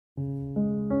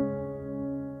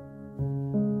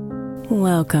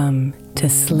Welcome to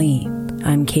Sleep.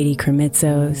 I'm Katie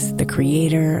Kremitzos, the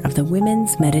creator of the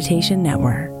Women's Meditation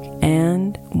Network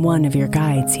and one of your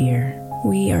guides here.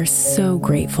 We are so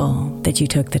grateful that you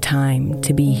took the time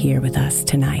to be here with us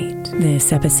tonight.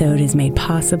 This episode is made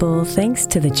possible thanks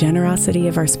to the generosity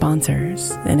of our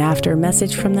sponsors, and after a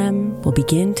message from them, we'll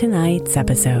begin tonight's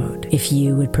episode. If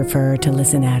you would prefer to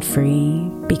listen ad-free,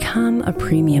 become a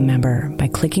premium member by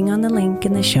clicking on the link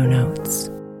in the show notes.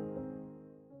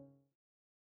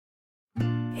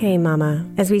 Hey Mama,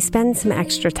 as we spend some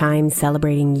extra time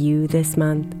celebrating you this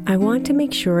month, I want to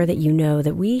make sure that you know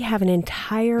that we have an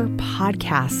entire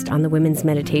podcast on the Women's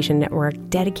Meditation Network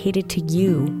dedicated to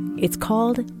you. It's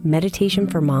called Meditation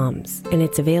for Moms, and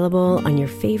it's available on your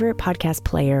favorite podcast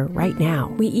player right now.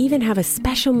 We even have a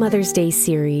special Mother's Day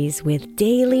series with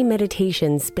daily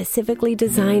meditations specifically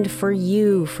designed for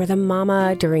you, for the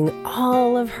mama, during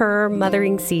all of her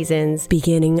mothering seasons,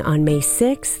 beginning on May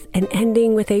 6th and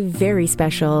ending with a very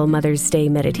special Mother's Day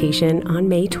meditation on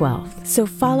May 12th. So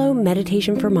follow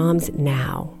Meditation for Moms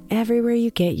now, everywhere you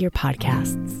get your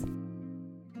podcasts.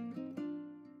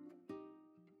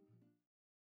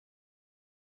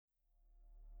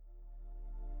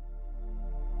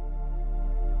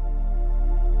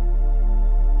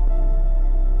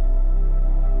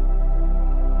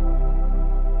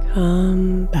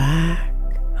 Come back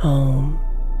home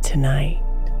tonight,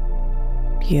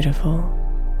 beautiful.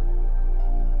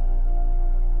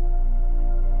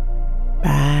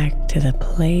 Back to the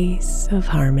place of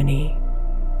harmony.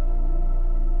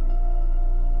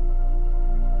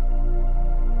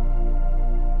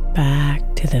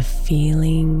 Back to the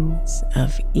feelings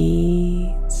of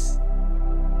ease,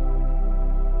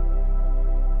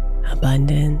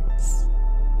 abundance,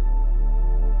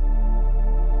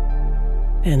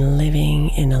 and living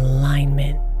in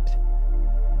alignment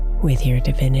with your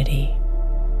divinity.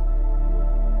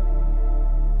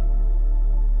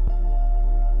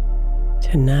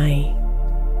 Tonight,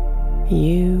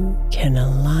 you can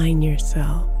align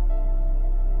yourself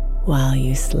while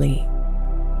you sleep.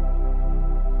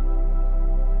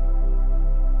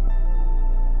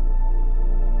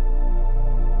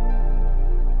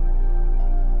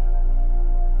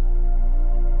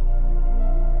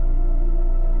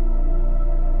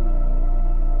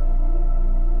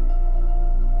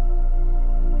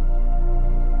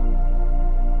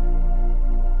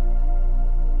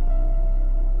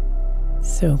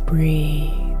 So breathe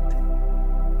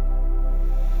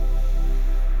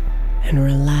and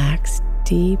relax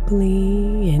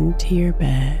deeply into your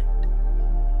bed.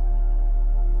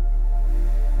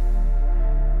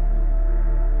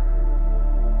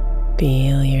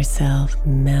 Feel yourself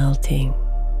melting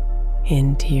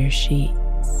into your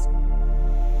sheets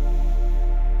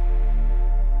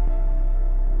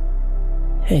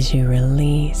as you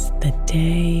release the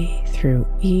day through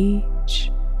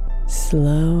each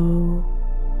slow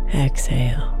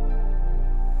exhale.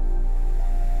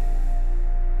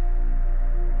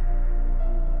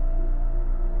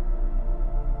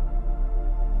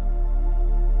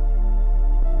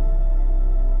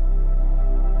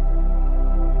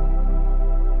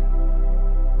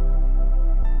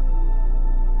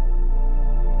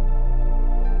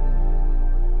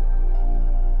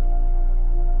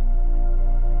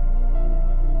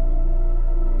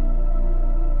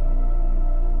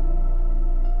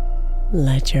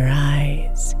 Let your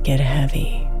eyes get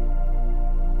heavy.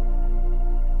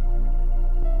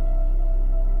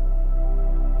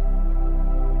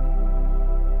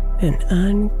 And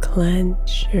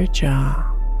unclench your jaw.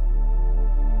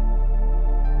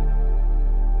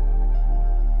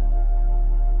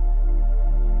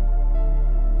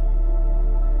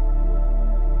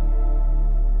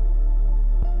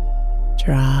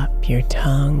 Drop your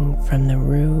tongue from the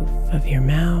roof of your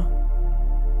mouth.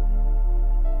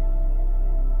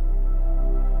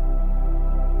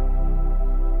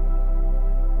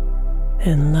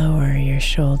 And lower your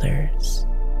shoulders.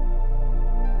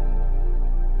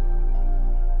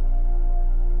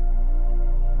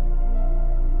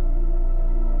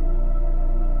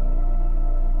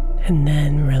 And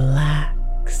then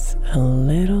relax a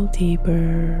little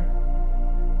deeper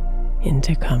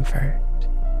into comfort.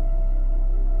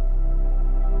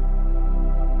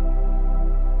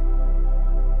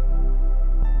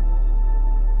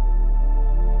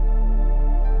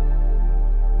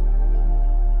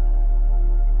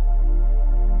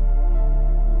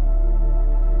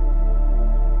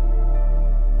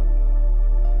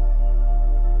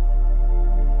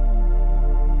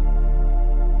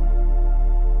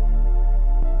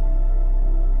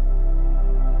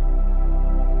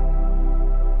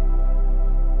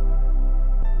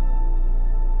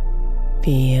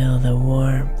 Feel the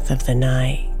warmth of the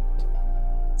night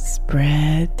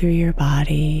spread through your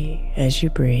body as you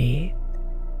breathe.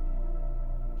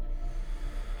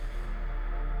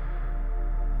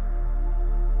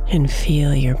 And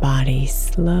feel your body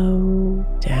slow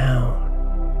down.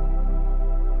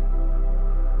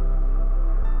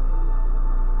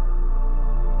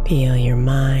 Feel your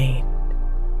mind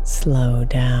slow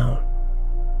down.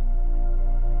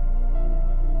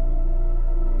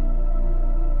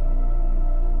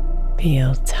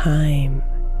 Feel time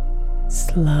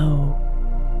slow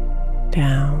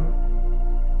down.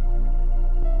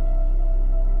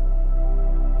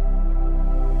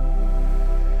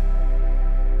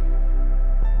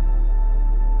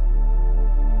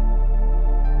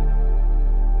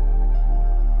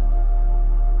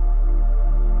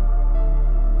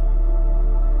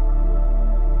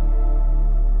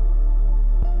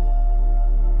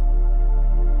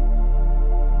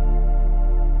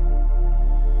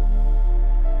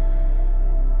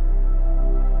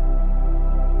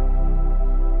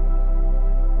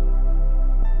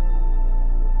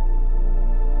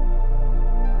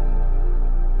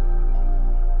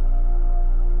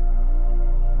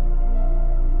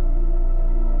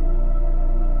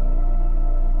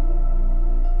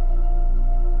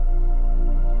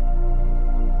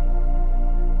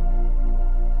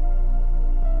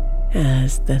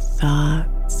 As the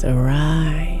thoughts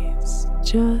arise,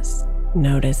 just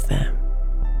notice them.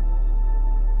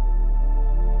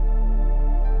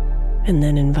 And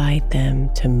then invite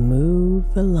them to move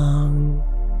along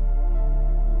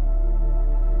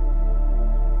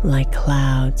like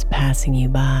clouds passing you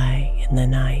by in the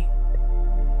night.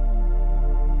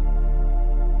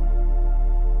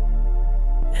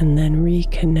 And then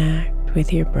reconnect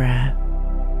with your breath,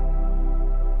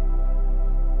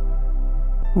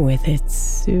 with its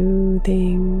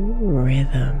soothing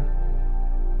rhythm.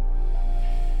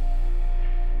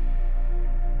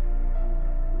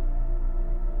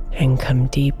 And come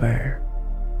deeper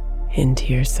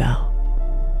into yourself.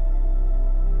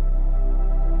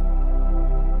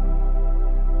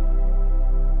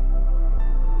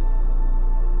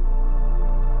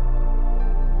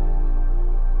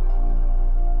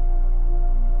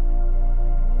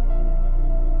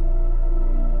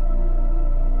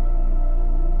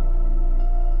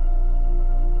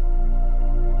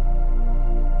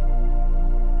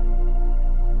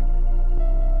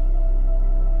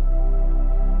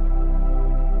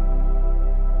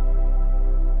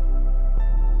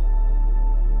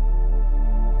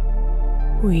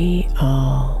 We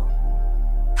all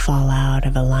fall out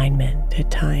of alignment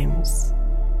at times.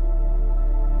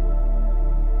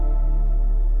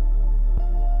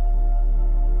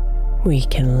 We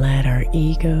can let our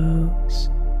egos,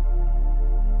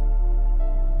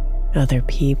 other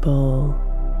people,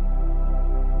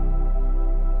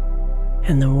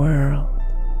 and the world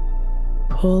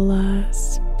pull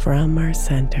us from our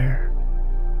center.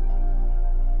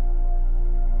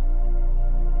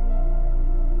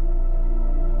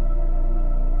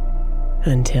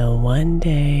 Until one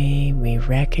day we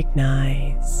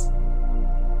recognize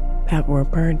that we're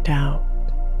burnt out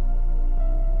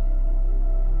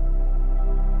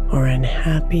or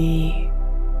unhappy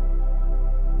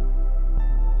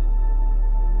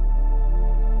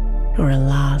or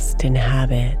lost in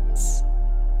habits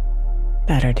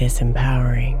that are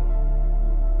disempowering.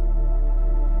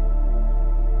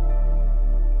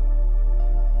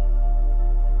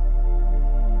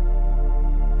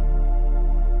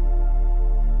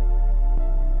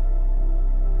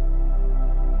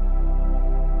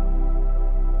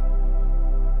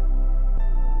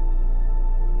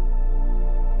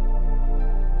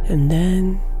 And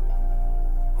then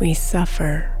we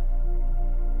suffer.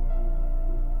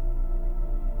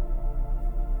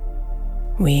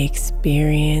 We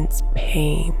experience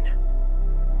pain,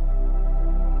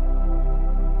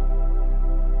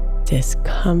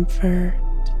 discomfort,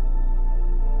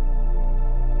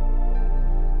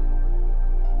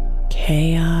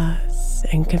 chaos,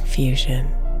 and confusion.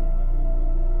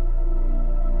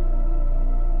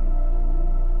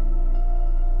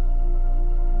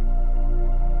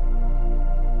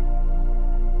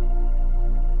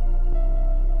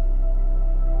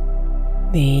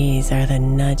 These are the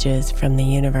nudges from the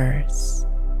universe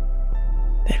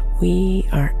that we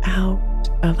are out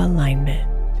of alignment.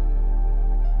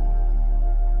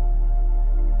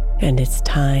 And it's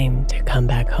time to come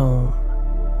back home.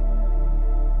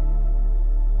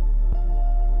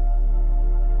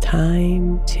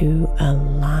 Time to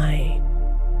align.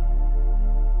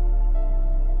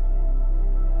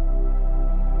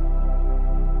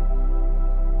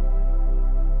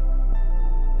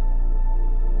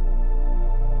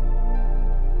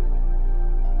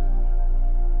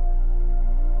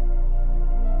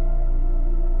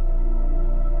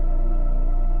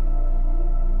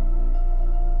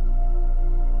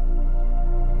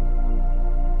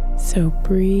 So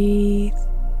breathe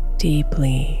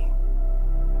deeply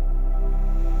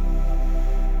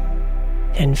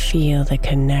and feel the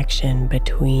connection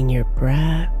between your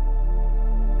breath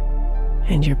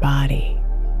and your body.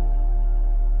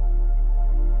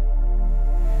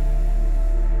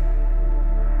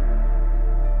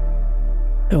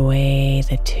 The way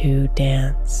the two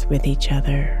dance with each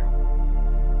other.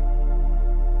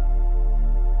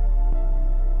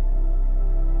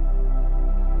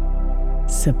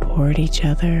 Support each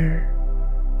other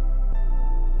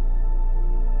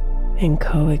and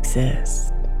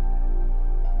coexist.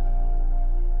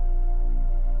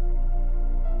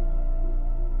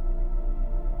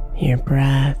 Your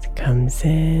breath comes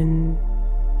in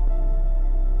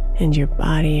and your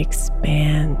body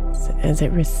expands as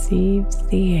it receives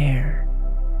the air.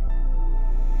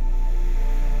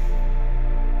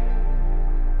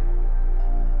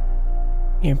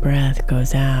 Your breath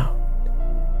goes out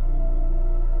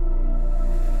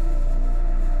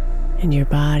and your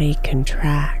body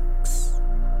contracts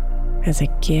as it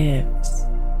gives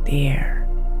the air.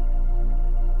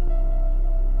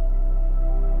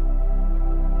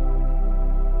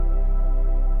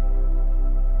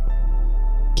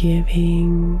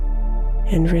 Giving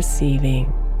and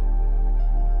receiving,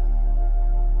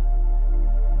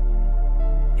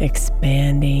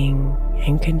 expanding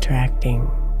and contracting,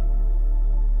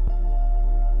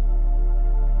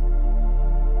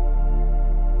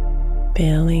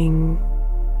 filling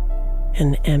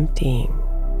and emptying.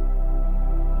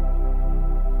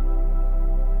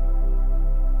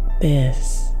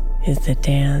 This is the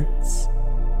dance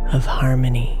of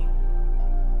harmony.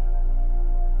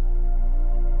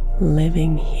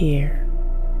 Living here,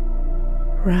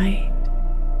 right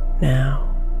now,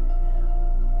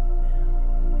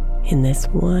 in this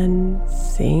one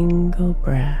single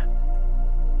breath.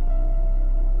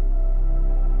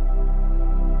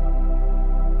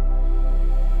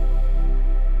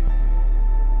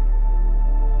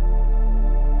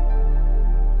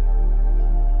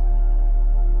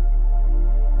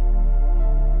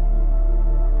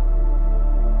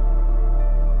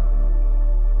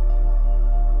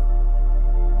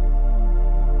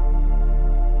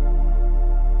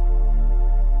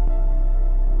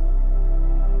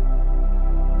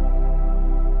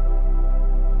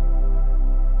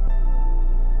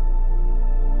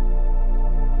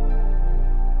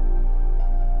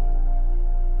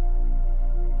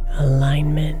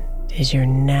 Alignment is your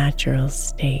natural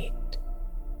state.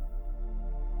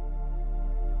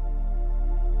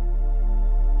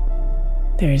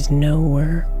 There is no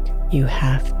work you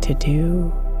have to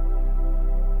do.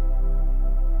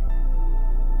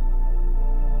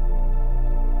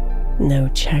 No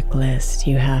checklist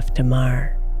you have to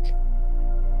mark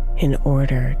in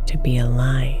order to be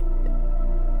aligned.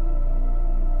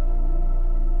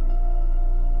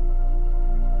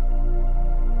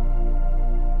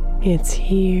 It's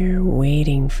here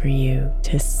waiting for you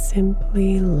to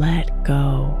simply let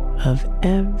go of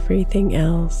everything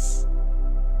else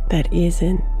that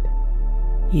isn't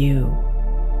you.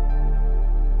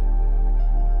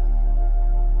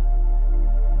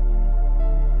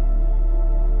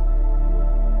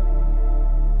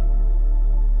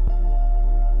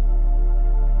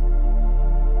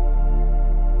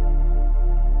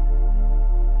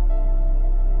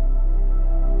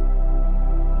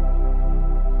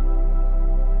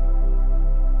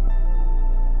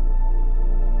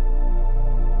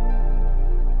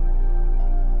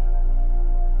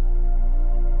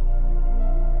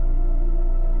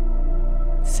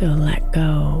 So let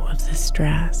go of the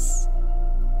stress.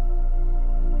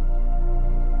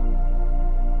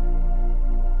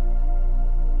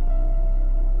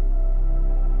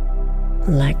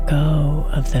 Let go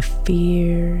of the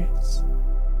fears.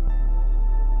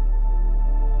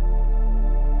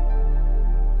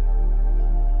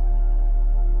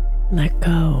 Let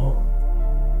go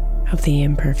of the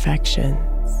imperfections.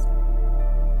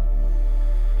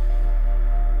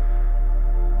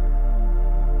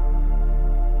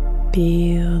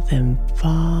 Feel them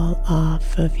fall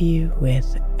off of you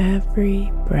with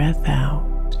every breath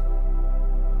out,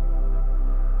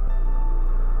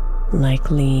 like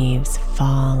leaves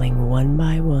falling one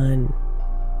by one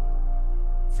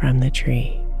from the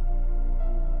tree.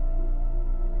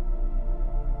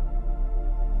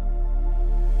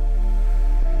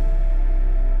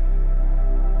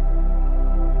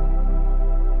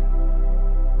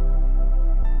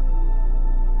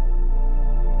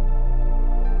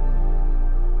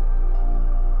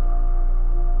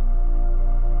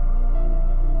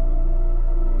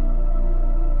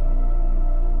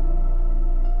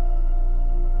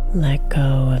 Let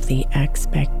go of the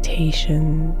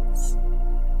expectations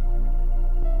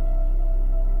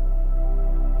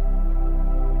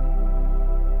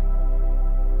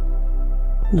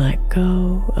Let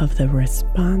go of the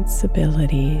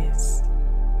responsibilities.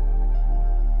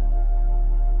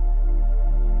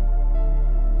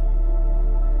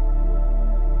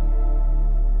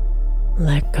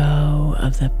 Let go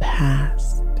of the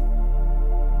past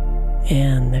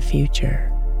and the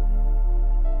future.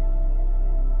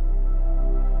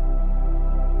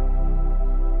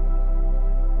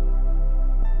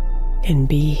 And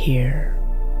be here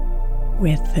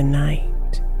with the night.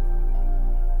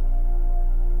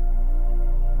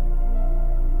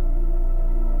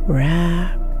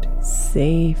 Wrapped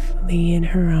safely in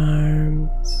her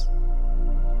arms,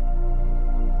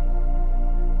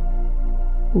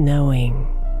 knowing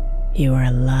you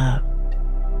are loved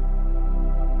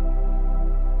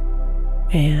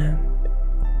and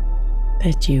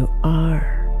that you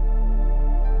are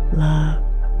love.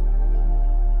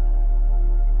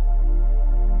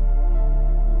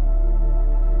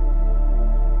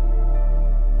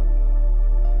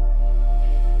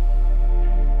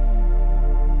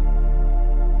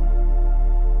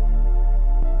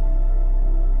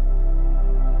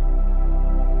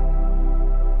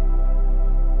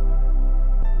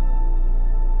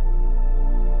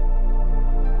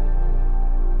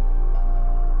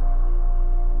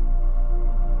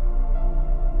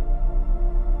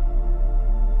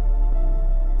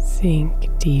 Sink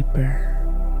deeper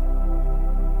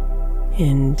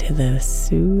into the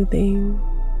soothing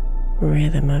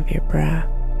rhythm of your breath.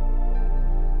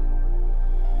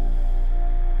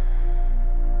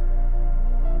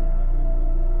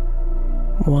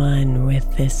 One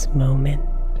with this moment.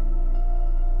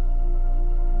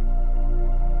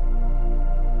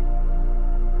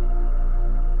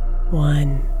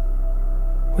 One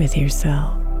with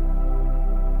yourself.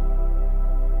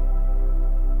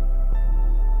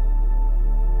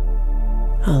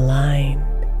 Aligned,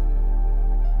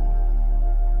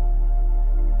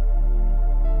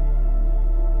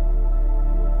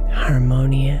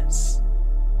 harmonious,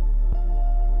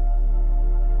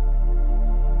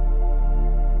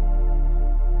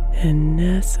 and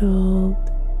nestled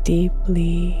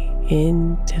deeply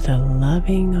into the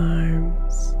loving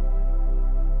arms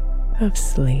of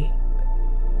sleep.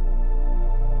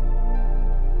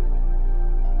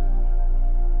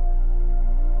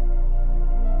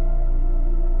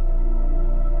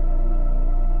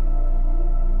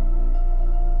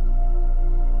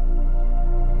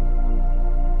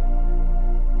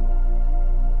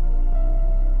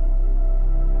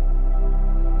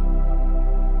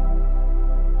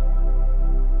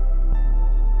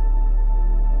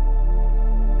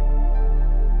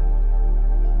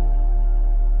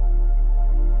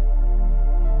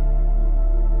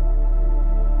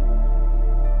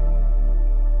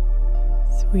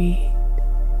 Sweet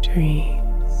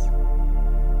dreams,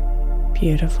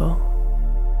 beautiful.